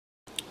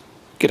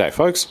G'day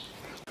folks.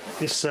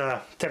 This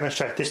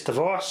demonstrate this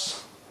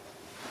device.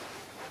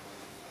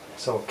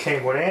 So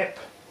Kenwood amp.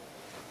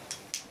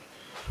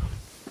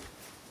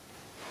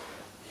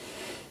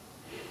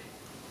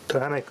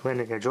 Dynamic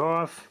linear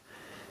drive.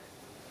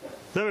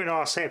 Very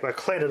nice amp. I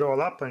cleaned it all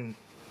up and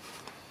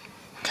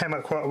came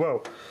out quite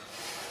well.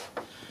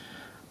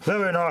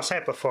 Very nice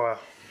amplifier.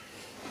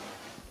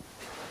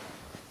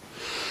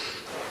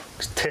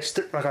 Let's test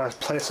it. I'm going to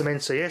play some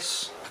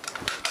NCS.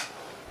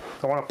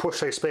 I want to push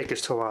these speakers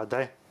too hard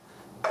though.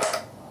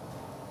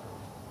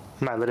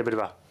 Made a little bit of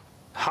a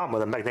hum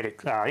with a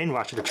magnetic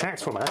inrush of the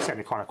transformer. That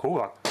sounded kind of cool.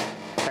 Like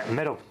that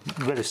metal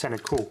really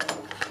sounded cool.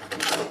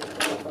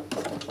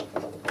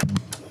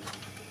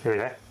 There we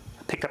go.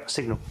 Picked up the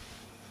signal.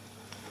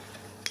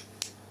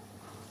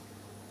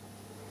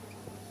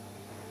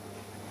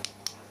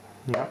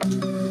 Yep.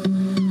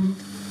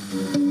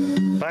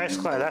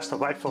 Basically, that's the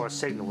wait for a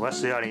signal.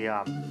 That's the only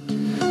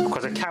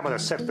because it come on a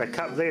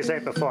separate. These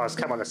amplifiers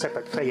come on a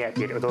separate preamp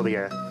unit with all the,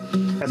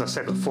 as I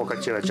said before,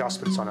 got your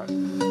adjustments on it,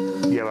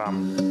 your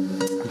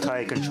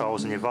delay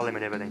controls and your volume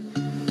and everything.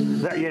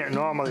 That unit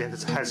normally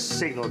has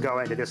signal go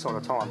into this all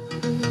the time,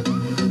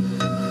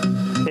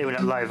 even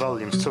at low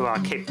volumes,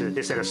 to keep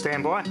this at a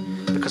standby.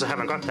 Because I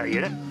haven't got that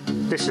unit,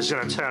 this is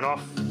going to turn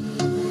off.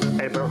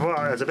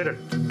 There's a bit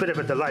of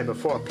a delay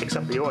before it picks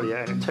up the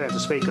audio and it turns the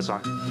speakers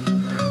on.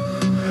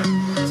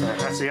 So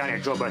that's the only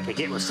drawback you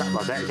get with something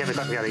like that. You haven't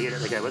got the other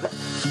unit to go with it.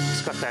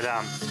 It's got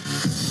that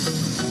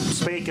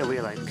speaker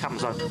wheel that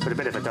comes on with a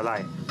bit of a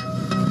delay.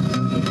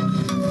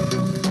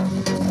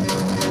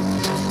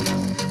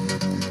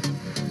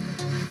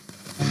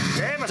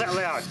 Damn, is that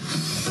loud?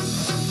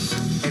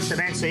 There's some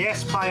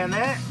NCS playing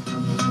there.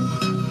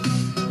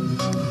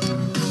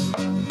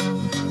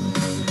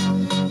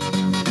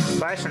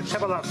 Bass and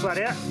treble up flat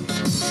out.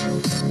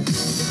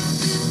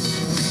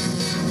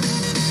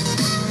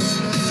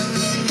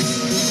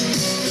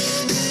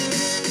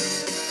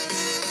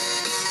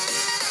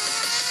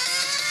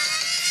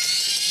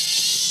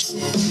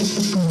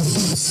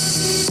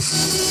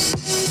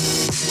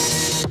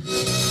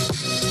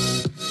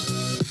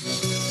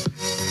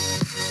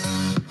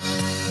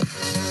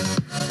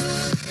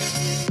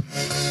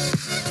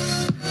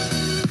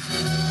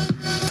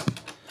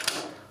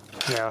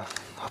 Now,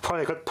 I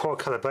probably got poor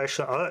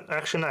calibration.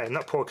 Actually, no,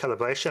 not poor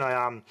calibration.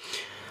 I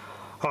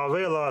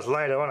realised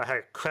later on I had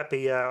a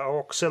crappy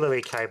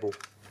auxiliary cable,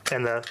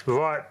 and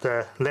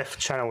the left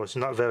channel was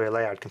not very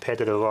loud compared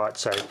to the right.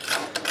 So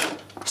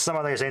some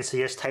of these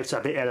NCS tapes are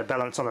a bit out of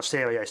balance on the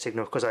stereo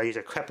signal because I use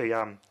a crappy,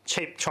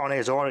 cheap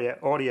Chinese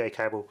audio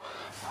cable.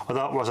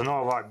 Although it was an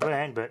alright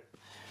brand, but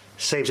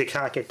seems you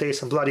can't get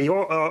decent bloody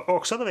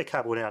auxiliary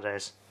cable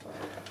nowadays,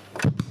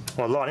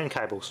 or line-in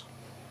cables.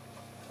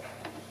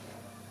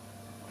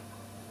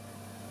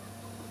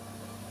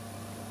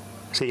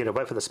 So you're going to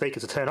wait for the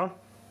speakers to turn on.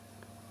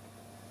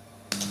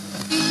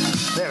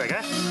 There we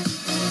go.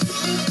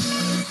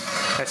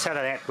 That's how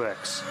that amp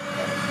works.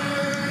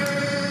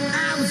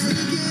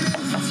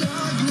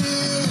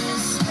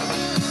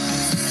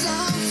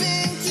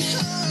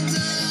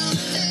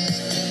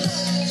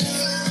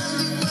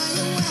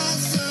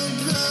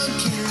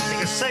 You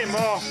can see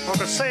more, I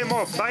can see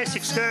more bass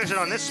excursion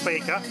on this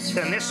speaker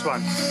than this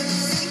one.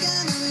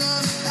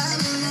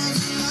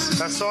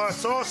 That's why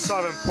it's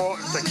also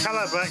important to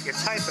calibrate your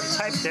tape and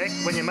tape deck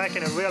when you're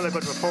making a really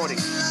good recording.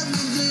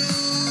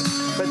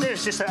 But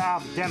there's just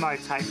a demo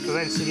tape for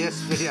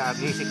NCS video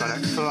music on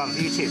it for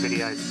YouTube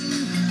videos.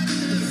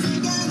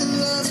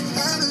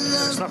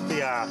 It's not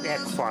the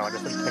amplifier or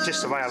anything, it's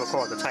just the way I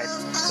record the tape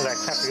with that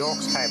crappy aux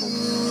cable.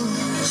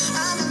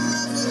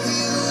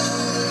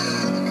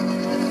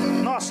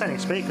 Nice sounding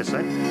speakers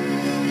though.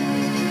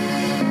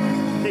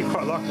 I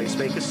quite like these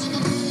speakers.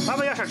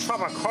 Maybe I should try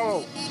my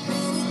coral.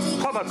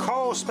 Put my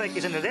coral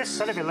speakers into this,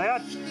 that'll be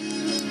loud.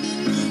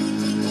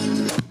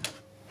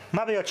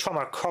 Maybe I'll try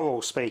my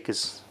coral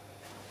speakers.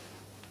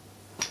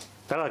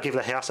 That'll give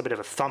the house a bit of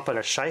a thump and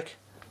a shake.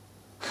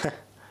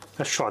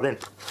 Let's try them.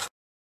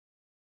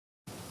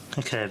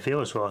 Okay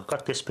viewers, well I've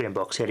got this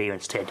boombox out here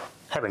instead.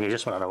 Haven't used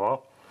this one in a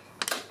while.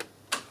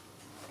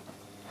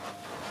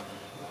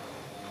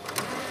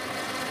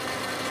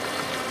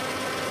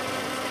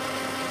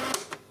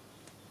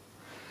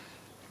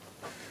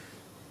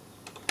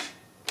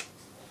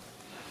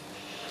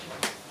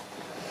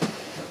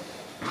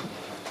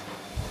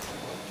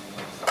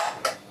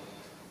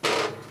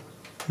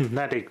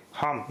 No big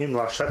hum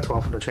inrush that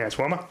time from the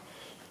transformer.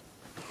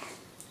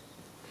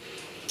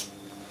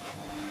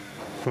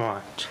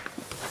 Right.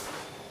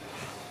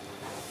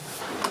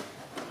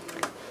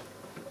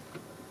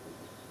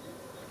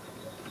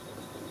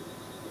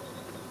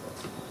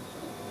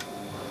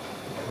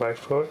 Wait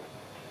for it.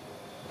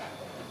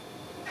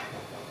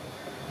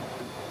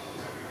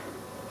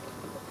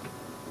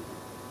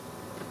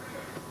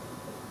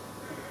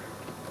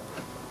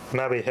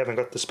 Maybe you haven't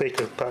got the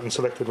speaker button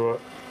selected right.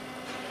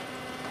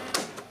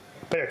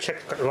 Better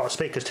check the right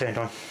speakers turned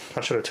on.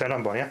 I should have turned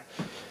on by now.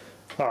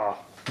 Oh,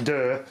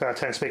 duh, I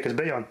turned speakers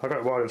B on. I got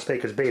it right on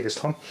speakers B this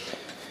time.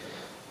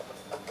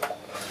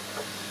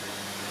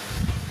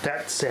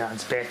 That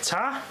sounds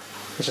better.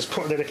 Let's just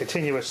put a little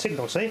continuous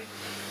signal, see?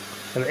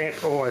 And the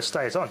amp always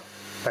stays on.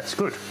 That's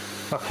good.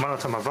 I can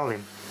monitor my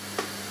volume.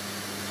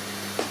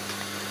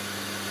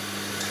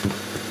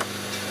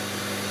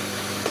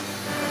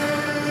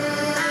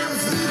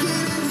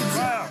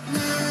 Wow!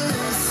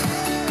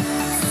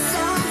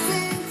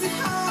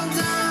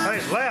 That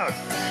is loud.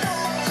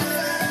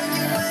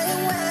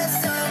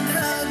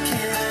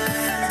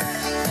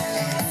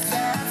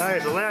 That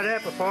is a loud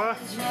amplifier.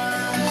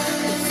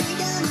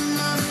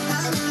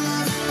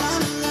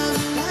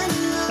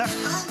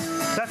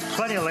 That's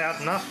plenty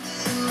loud enough.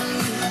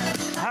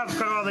 I haven't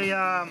got all the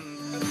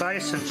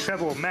bass and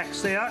treble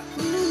maxed out,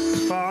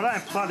 but I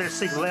don't plug this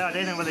thing loud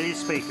in with these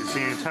speakers, the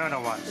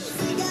internal ones.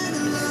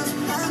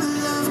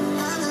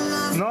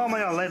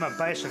 Normally I leave my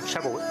bass and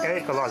treble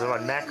equalizer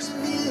on max.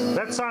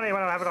 That's only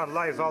when I have it on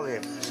low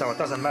volume, so it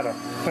doesn't matter.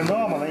 But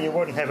normally you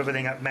wouldn't have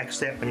everything up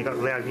maxed out when you've got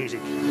loud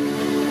music.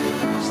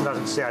 It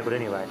doesn't sound good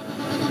anyway.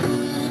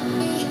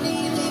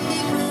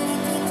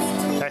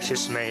 That's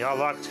just me. I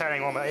like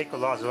turning all my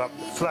equalizer up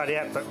flat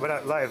out but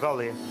without low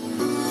volume.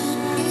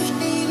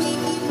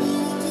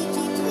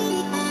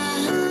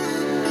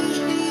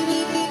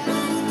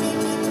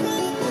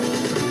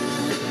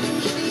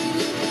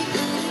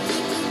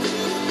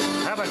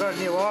 I haven't got a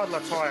new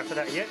idler tyre for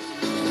that yet,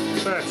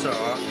 but that's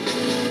alright.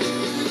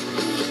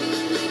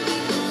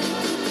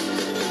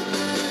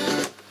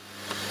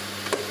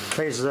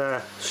 These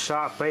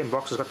sharp beam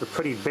boxes got the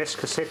pretty best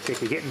cassette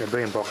deck you get in the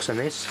beam box in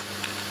this.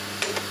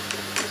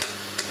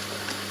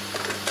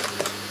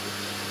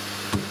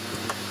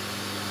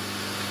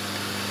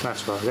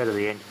 That's right, go to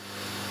the end.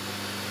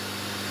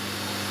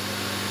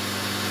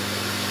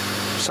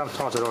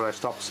 Sometimes it auto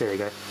stops, there you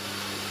go.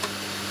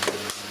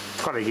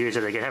 Got to use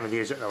it again, haven't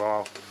used it in a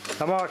while.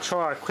 I might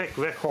try a quick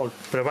record,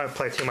 but I won't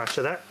play too much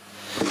of that.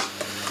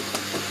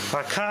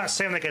 I can't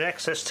seem to get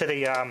access to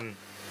the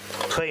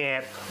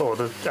preamp, or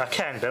I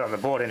can do it on the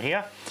board in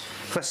here.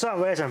 For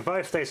some reason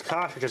both these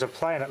cartridges are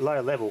playing at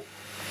low level.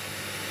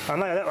 I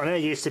know that one here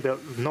used to be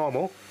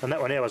normal, and that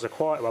one here was a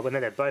quiet one, but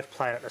then they're both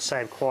playing at the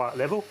same quiet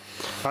level.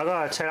 I've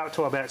got to turn up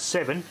to about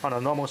 7 on the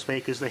normal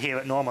speakers to hear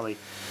it normally.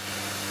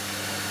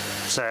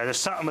 So there's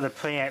something with the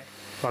preamp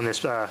on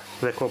this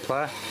record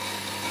player.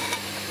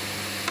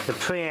 The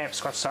preamp's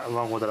got something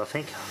wrong with it, I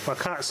think. I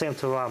can't seem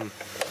to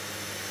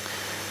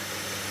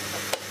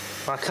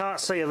I can't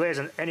see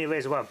any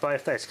reason why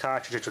both those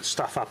cartridges would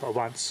stuff up at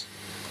once.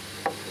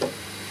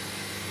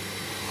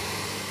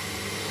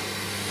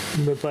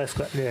 We've both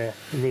got the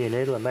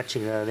needle, a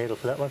matching needle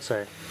for that one,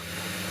 so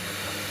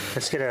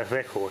let's get a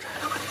record.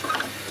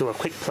 Do a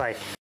quick play.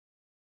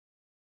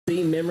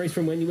 Memories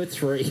from when you were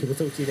 3. We'll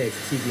talk to you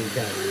next.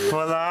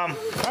 Well, I'm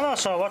not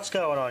sure what's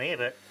going on here,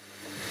 but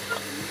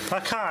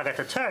I can't get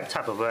the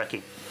turntable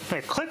working.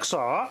 It clicks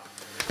alright.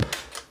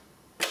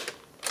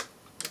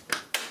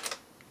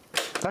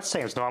 That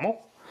seems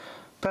normal,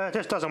 but it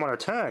just doesn't want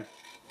to turn.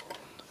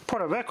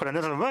 Put a record and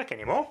it doesn't work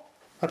anymore.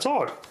 That's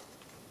odd.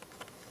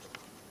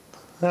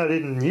 I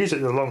didn't use it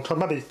in a long time.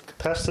 Maybe the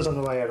capacitor's on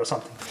the way out or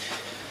something.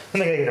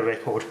 And then I get a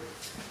record.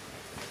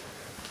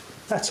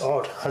 That's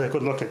odd. I had a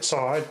good look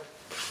inside.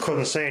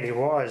 Couldn't see any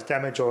wires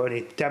damage or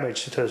any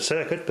damage to the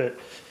circuit, but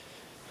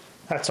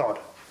that's odd.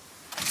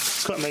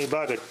 It's got me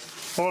buggered.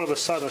 All of a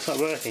sudden it's not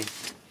working.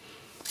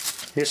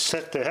 Just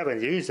sat there,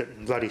 haven't used it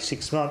in bloody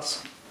 6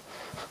 months.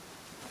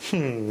 I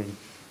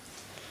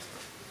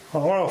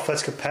wonder if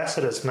that's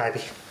capacitors,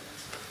 maybe.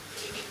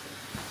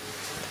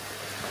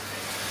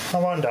 I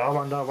wonder.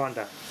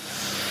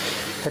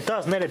 It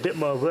does need a bit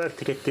more work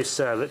to get this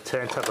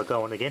turntable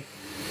going again.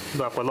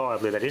 Like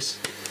reliably, that is.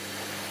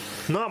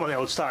 Normally it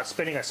would start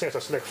spinning as soon as I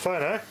select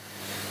photo.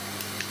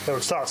 It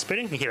would start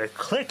spinning, you hear a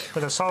click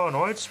with the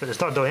solenoids, but it's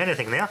not doing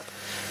anything now.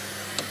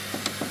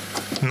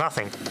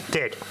 Nothing,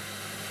 dead.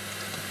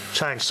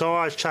 Change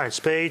size, change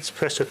speeds,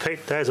 press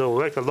repeat, those all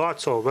work, the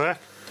lights all work.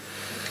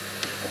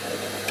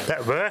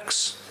 That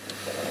works.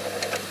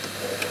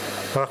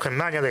 I can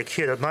manually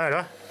cue the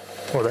motor,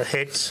 or the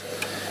heads,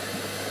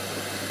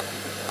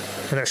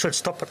 and it should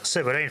stop at the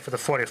 17 for the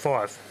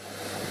 45.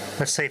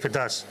 Let's see if it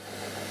does.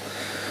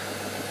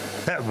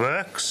 That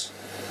works,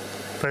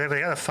 but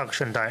every other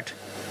function don't.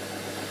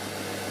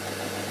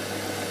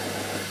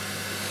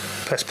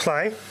 Press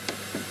play,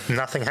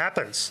 nothing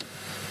happens.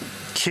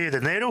 Cue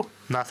the needle,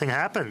 nothing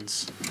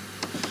happens.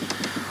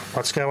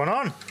 What's going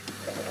on?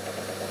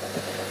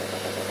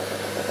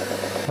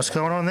 What's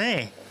going on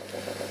there?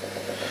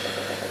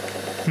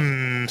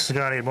 This is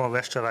going to need more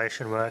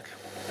restoration work.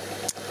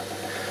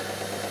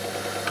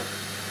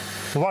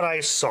 What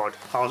a sod.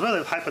 I was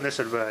really hoping this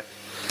would work.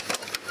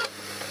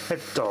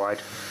 It died.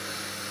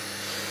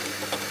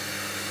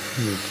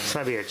 It's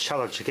maybe a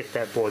challenge to get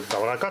that board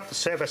going. I got the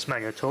service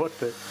manual to it,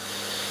 but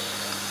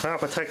I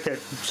have to take that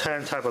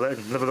turntable out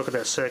and have a look at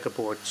that circuit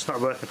board. It's not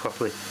working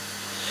properly.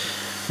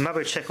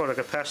 Maybe check all the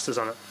capacitors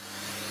on it.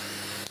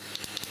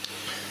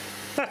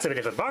 That's a bit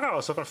of a bug. I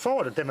was looking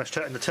forward to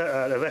demonstrating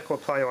the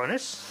record player on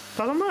this.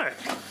 Doesn't work.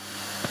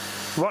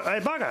 What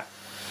a bugger.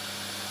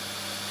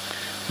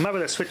 maybe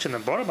the switch in the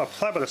bottom. I'll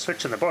play with the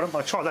switch in the bottom.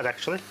 I'll try that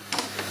actually.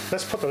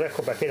 Let's put the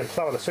record back in and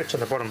play with the switch on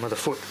the bottom of the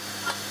foot.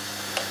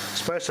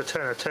 It's supposed to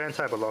turn the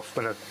turntable off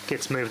when it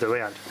gets moved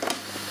around.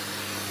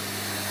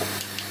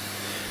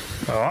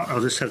 Alright,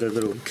 I'll just have the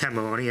little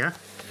camera on here.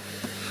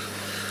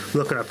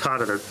 Looking at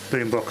part of the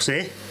boombox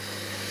there.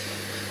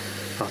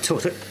 I'll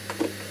tilt it.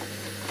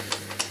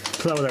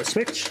 Play with that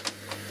switch.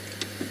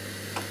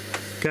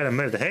 Go to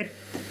move the head.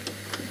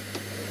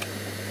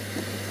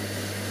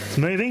 It's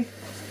moving.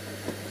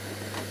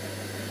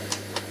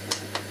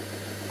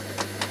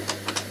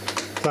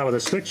 Play with the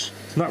switch.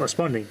 It's not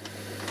responding.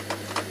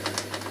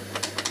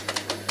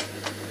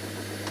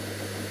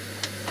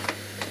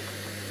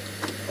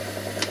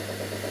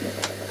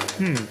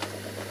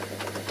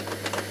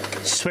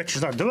 Switch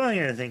is not doing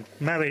anything.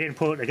 Maybe he didn't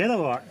put it together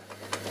right.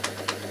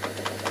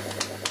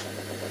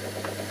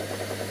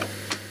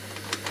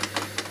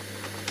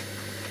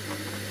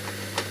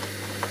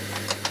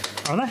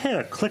 I don't hear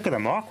a click of the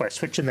microwave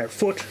switch in that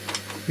foot.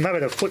 Maybe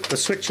the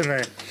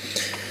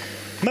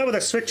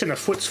switch in the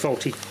foot's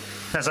faulty.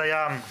 There's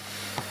a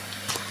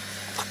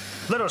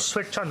little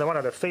switch under one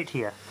of the feet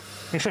here.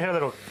 You should hear a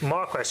little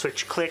micro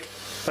switch click,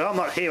 but I'm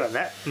not hearing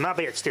that.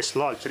 Maybe it's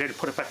dislodged. I didn't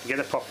put it back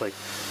together properly.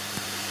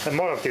 It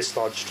might have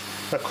dislodged.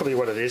 That could be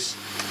what it is.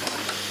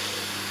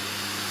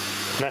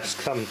 And that's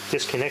come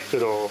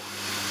disconnected or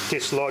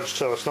dislodged,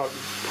 so it's not,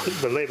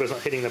 the lever's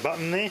not hitting the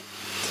button there.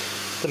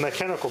 The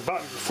mechanical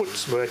button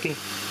foot's working,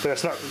 but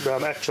it's not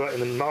actuating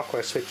the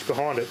micro switch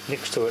behind it,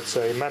 next to it.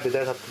 So maybe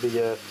that has to be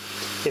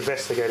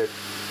investigated.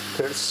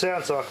 But it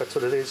sounds like that's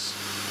what it is.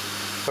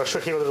 I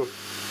should hear a little,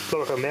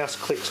 like a mouse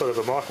click, sort of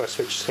a micro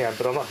switch sound,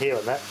 but I'm not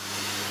hearing that.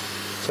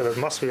 So it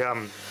must be, I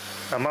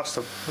must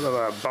have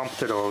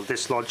bumped it or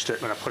dislodged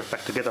it when I put it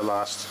back together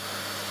last.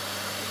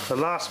 The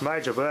last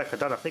major work I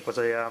done, I think, was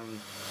a, I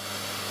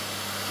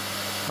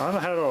don't know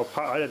how it all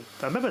apart.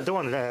 I remember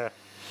doing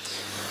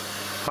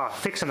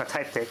fixing the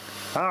tape deck.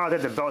 I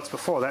did the belts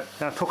before that,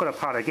 and I took it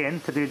apart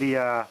again to do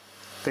the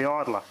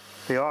idler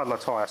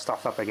tyre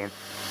stuff up again.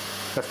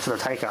 That's for the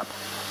take up.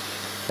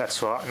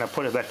 That's right, and I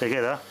put it back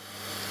together.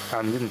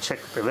 Didn't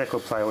check that the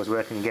record player was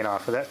working again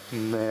after that,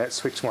 and that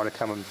switch might have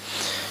come and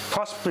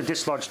possibly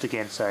dislodged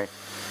again, so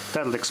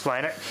that'll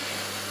explain it.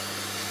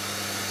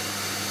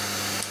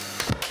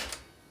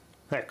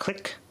 That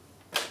click.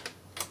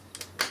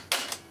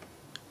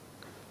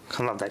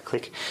 I love that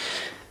click.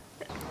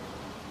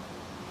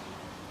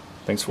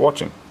 Thanks for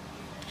watching.